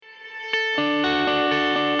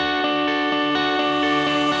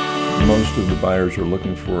most of the buyers are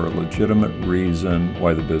looking for a legitimate reason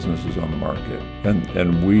why the business is on the market.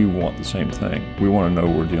 And we want the same thing. We want to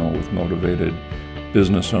know we're dealing with motivated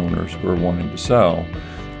business owners who are wanting to sell,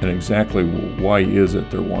 and exactly why is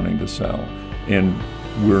it they're wanting to sell. And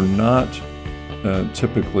we're not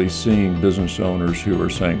typically seeing business owners who are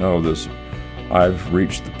saying, I've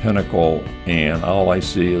reached the pinnacle and all I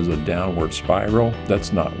see is a downward spiral.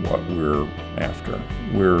 That's not what we're after.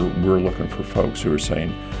 We're looking for folks who are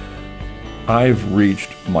saying, I've reached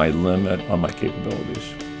my limit on my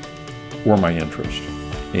capabilities or my interest,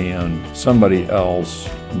 and somebody else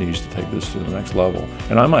needs to take this to the next level.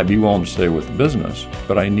 And I might be willing to stay with the business,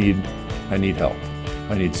 but I need help.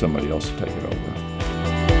 I need somebody else to take it over.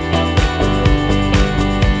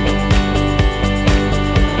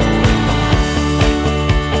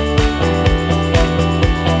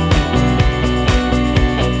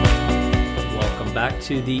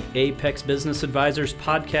 To the Apex Business Advisors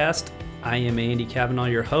podcast. I am Andy Cavanaugh,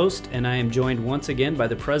 your host, and I am joined once again by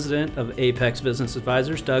the president of Apex Business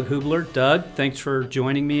Advisors, Doug Hubler. Doug, thanks for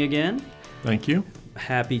joining me again. Thank you.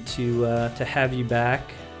 Happy to have you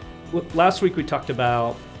back. Last week we talked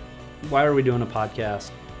about why are we doing a podcast?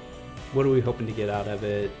 What are we hoping to get out of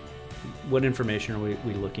it? What information are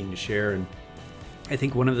we looking to share? And I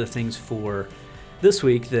think one of the things for this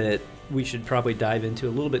week that we should probably dive into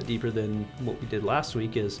a little bit deeper than what we did last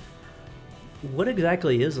week is, what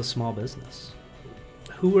exactly is a small business?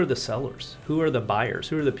 Who are the sellers? Who are the buyers?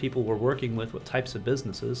 Who are the people we're working with? What types of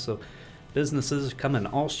businesses? So businesses come in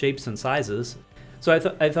all shapes and sizes. So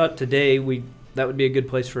I thought today that would be a good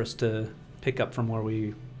place for us to pick up from where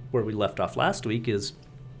we left off last week is,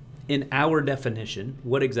 in our definition,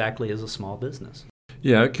 what exactly is a small business?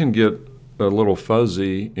 Yeah, it can get a little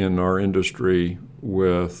fuzzy in our industry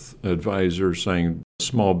with advisors saying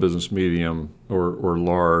small business, medium or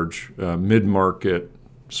large, mid-market,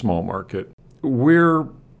 small market. We're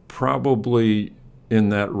probably in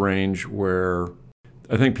that range where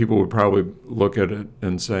I think people would probably look at it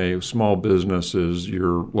and say small business is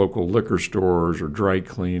your local liquor stores or dry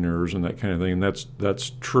cleaners and that kind of thing. And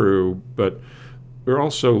that's true, but we're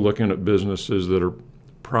also looking at businesses that are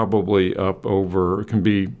probably up over, it can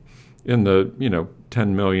be in the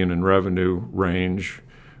 10 million in revenue range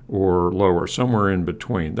or lower, somewhere in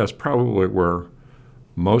between. That's probably where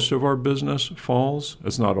most of our business falls.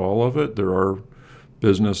 It's not all of it. There are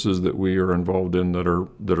businesses that we are involved in that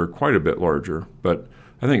are quite a bit larger, but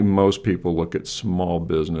I think most people look at small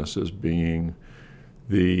business as being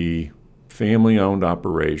the family-owned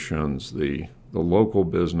operations, the local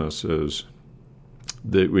businesses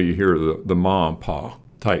that we hear the mom and pop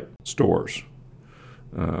type stores.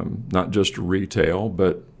 Not just retail,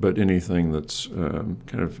 but anything that's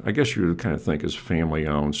I guess you would kind of think is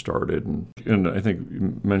family-owned, started, and I think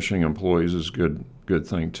mentioning employees is a good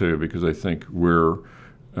thing too, because I think we're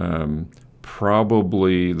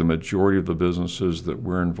probably the majority of the businesses that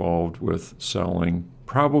we're involved with selling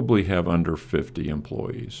probably have under 50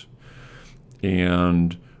 employees,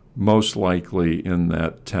 and most likely in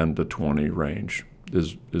that 10 to 20 range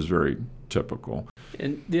is very typical.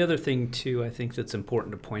 And the other thing, too, I think that's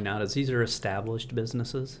important to point out is these are established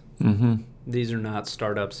businesses. Mm-hmm. These are not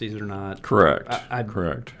startups. These are not... Correct.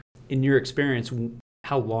 Correct. In your experience,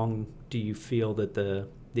 how long do you feel that the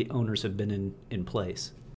owners have been in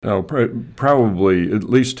place? Oh, probably at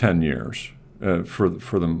least 10 years for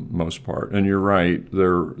the most part. And you're right,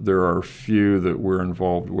 there are a few that we're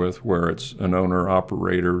involved with where it's an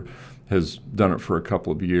owner-operator has done it for a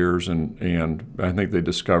couple of years, and I think they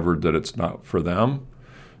discovered that it's not for them.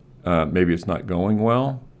 Maybe it's not going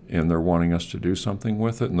well, and they're wanting us to do something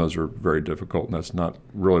with it, and those are very difficult, and that's not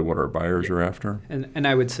really what our buyers are after. And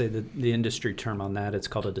I would say that the industry term on that, it's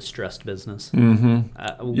called a distressed business.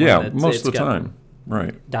 Mm-hmm. Most of the time,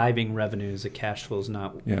 right. Diving revenues, the cash flow is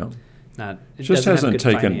not. Yeah. Not. It just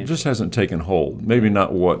hasn't taken hold. Maybe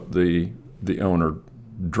not what the owner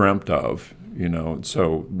dreamt of.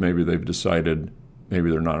 So maybe they've decided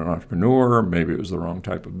maybe they're not an entrepreneur, maybe it was the wrong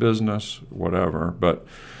type of business, whatever. But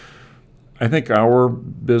I think our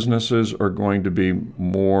businesses are going to be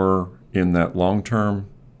more in that long term,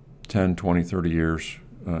 10, 20, 30 years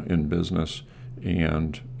in business,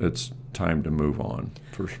 and it's time to move on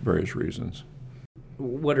for various reasons.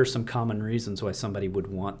 What are some common reasons why somebody would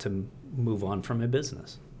want to move on from a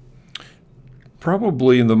business?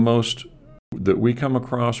 Probably the most that we come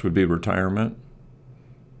across would be retirement,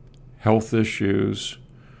 health issues.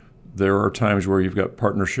 There are times where you've got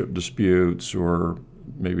partnership disputes or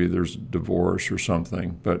maybe there's divorce or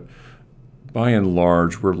something. But by and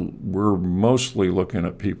large, we're mostly looking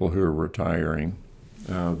at people who are retiring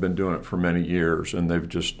been doing it for many years, and they've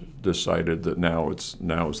just decided that now is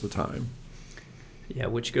the time. Yeah,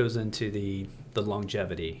 which goes into the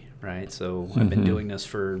longevity, right? So I've been doing this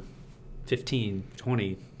for 15,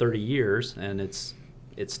 20, 30 years, and it's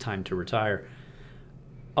time to retire.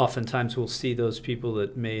 Oftentimes we'll see those people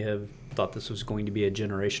that may have thought this was going to be a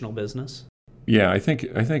generational business. Yeah, I think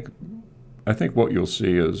what you'll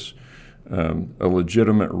see is a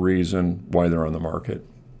legitimate reason why they're on the market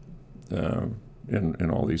in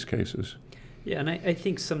all these cases. Yeah, and I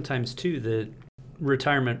think sometimes too that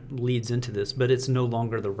retirement leads into this, but it's no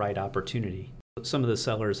longer the right opportunity. Some of the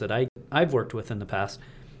sellers that I've worked with in the past,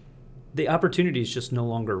 the opportunity is just no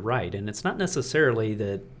longer right, and it's not necessarily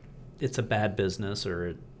that it's a bad business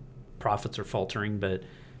or profits are faltering, but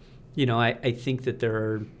I think that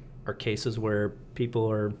there are cases where people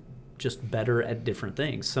are just better at different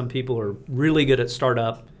things. Some people are really good at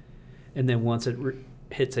startup, and then once it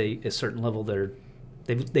hits a certain level,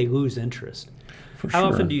 they lose interest. How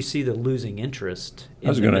often do you see the losing interest? I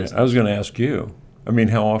was going to ask you. I mean,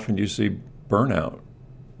 how often do you see burnout?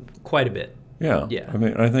 Quite a bit. Yeah. I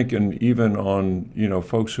mean, I think, even on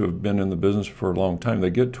folks who have been in the business for a long time,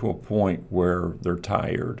 they get to a point where they're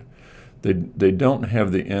tired. They don't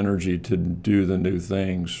have the energy to do the new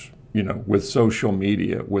things, with social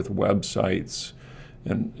media, with websites,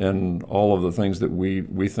 and all of the things that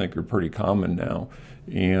we think are pretty common now.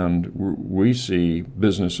 And we see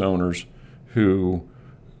business owners who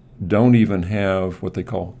don't even have what they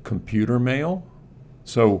call computer mail.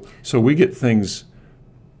 So we get things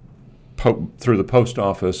through the post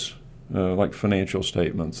office, like financial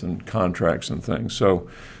statements and contracts and things. So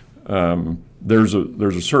there's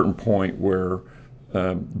a certain point where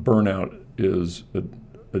burnout is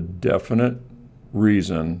a definite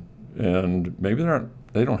reason, and maybe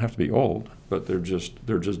they don't have to be old, but they're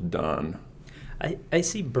just done. I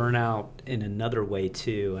see burnout in another way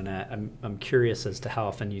too, and I'm curious as to how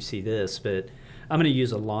often you see this, but I'm going to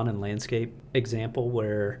use a lawn and landscape example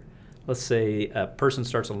where, let's say a person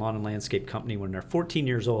starts a lawn and landscape company when they're 14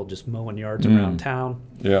 years old, just mowing yards around town.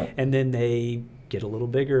 Yeah. And then they get a little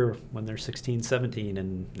bigger when they're 16, 17,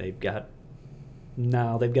 and they've got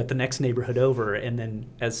the next neighborhood over. And then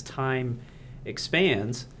as time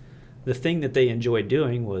expands, the thing that they enjoyed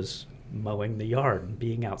doing was mowing the yard and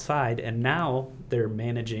being outside. And now they're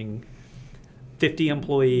managing 50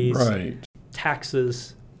 employees, right,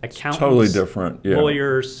 taxes, accountants, totally different,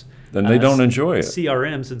 lawyers. Then they don't enjoy it.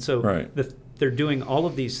 CRMs. And so right. They're doing all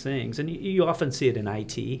of these things. And you often see it in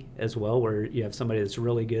IT as well, where you have somebody that's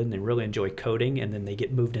really good and they really enjoy coding, and then they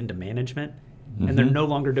get moved into management. And they're no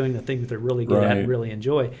longer doing the thing that they're really good at and really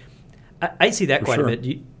enjoy. I see that quite a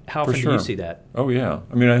bit. How often do you see that? Oh, yeah.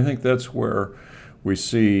 I mean, I think that's where we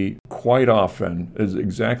see quite often is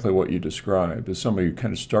exactly what you described, is somebody who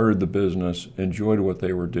kind of started the business, enjoyed what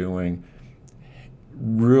they were doing,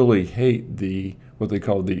 really hate what they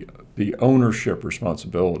call the ownership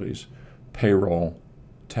responsibilities, payroll,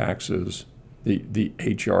 taxes, the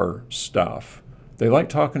HR stuff. They like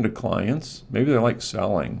talking to clients. Maybe they like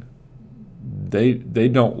selling. They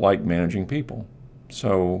don't like managing people.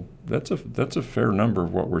 So that's a fair number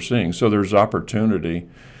of what we're seeing. So there's opportunity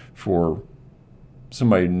for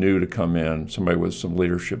somebody new to come in, somebody with some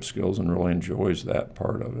leadership skills and really enjoys that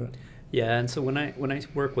part of it. Yeah, and so when I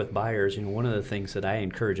work with buyers, one of the things that I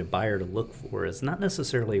encourage a buyer to look for is not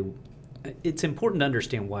necessarily. It's important to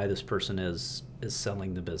understand why this person is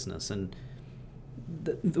selling the business, and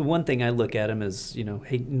the one thing I look at them is,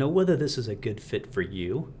 hey, know whether this is a good fit for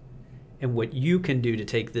you, and what you can do to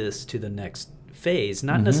take this to the next phase.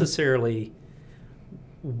 Not necessarily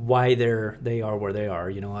why they are where they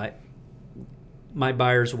are. My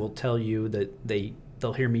buyers will tell you that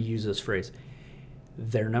they'll hear me use this phrase.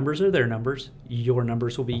 Their numbers are their numbers. Your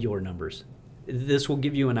numbers will be your numbers. This will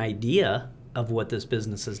give you an idea of what this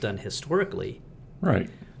business has done historically. Right.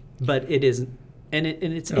 But it isn't, and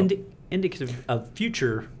it's indicative of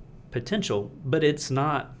future potential, but it's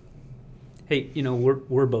not, hey,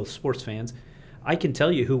 we're both sports fans. I can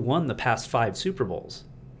tell you who won the past 5 Super Bowls.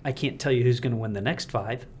 I can't tell you who's going to win the next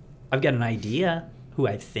 5. I've got an idea who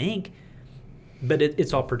I think, but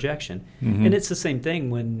it's all projection. And it's the same thing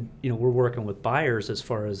when we're working with buyers as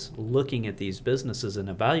far as looking at these businesses and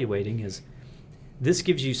evaluating. Is this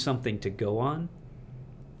gives you something to go on,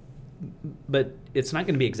 but it's not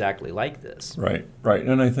going to be exactly like this. Right.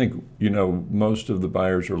 And I think most of the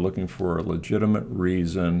buyers are looking for a legitimate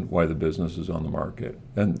reason why the business is on the market,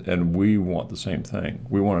 and we want the same thing.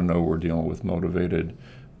 We want to know we're dealing with motivated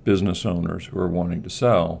business owners who are wanting to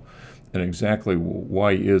sell. And exactly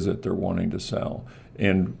why is it they're wanting to sell?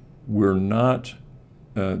 And we're not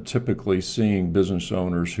typically seeing business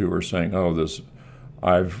owners who are saying,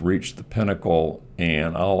 I've reached the pinnacle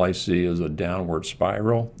and all I see is a downward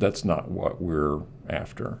spiral. That's not what we're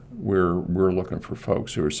after. We're looking for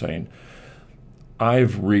folks who are saying,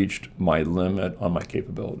 I've reached my limit on my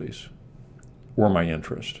capabilities or my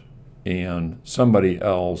interest, and somebody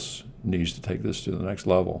else needs to take this to the next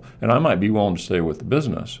level. And I might be willing to stay with the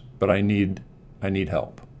business, but I need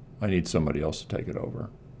help. I need somebody else to take it over.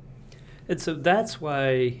 And so that's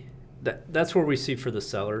why that's where we see for the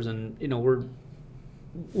sellers, and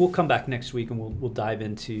we'll come back next week and we'll dive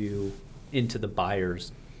into the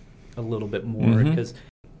buyers a little bit more, because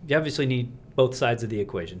you obviously need both sides of the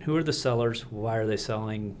equation. Who are the sellers? Why are they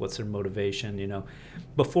selling? What's their motivation?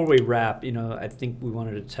 Before we wrap, I think we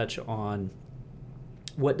wanted to touch on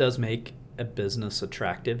what does make a business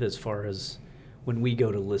attractive as far as when we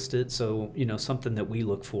go to list it. So, something that we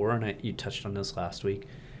look for, and you touched on this last week,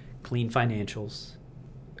 clean financials,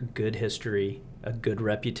 a good history, a good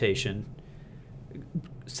reputation,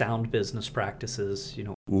 sound business practices,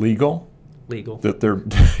 Legal. That they're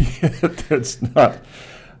that's not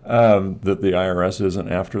that the IRS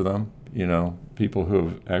isn't after them. People who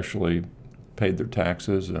have actually paid their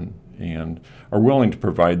taxes and are willing to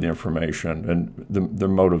provide the information, and the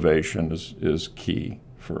motivation is key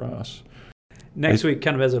for us. Next week,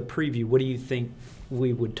 kind of as a preview, what do you think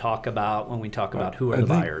we would talk about when we talk about who are the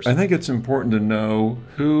buyers? I think it's important to know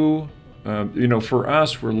who. For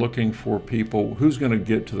us, we're looking for people who's going to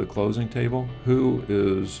get to the closing table, who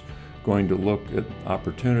is going to look at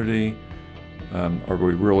opportunity. Are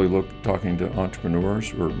we really talking to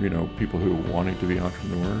entrepreneurs or people who are wanting to be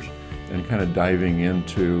entrepreneurs, and kind of diving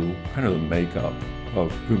into kind of the makeup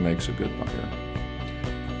of who makes a good buyer.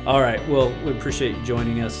 All right. Well, we appreciate you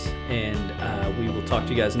joining us, and we will talk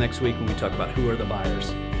to you guys next week when we talk about who are the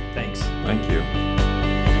buyers. Thanks. Thank you.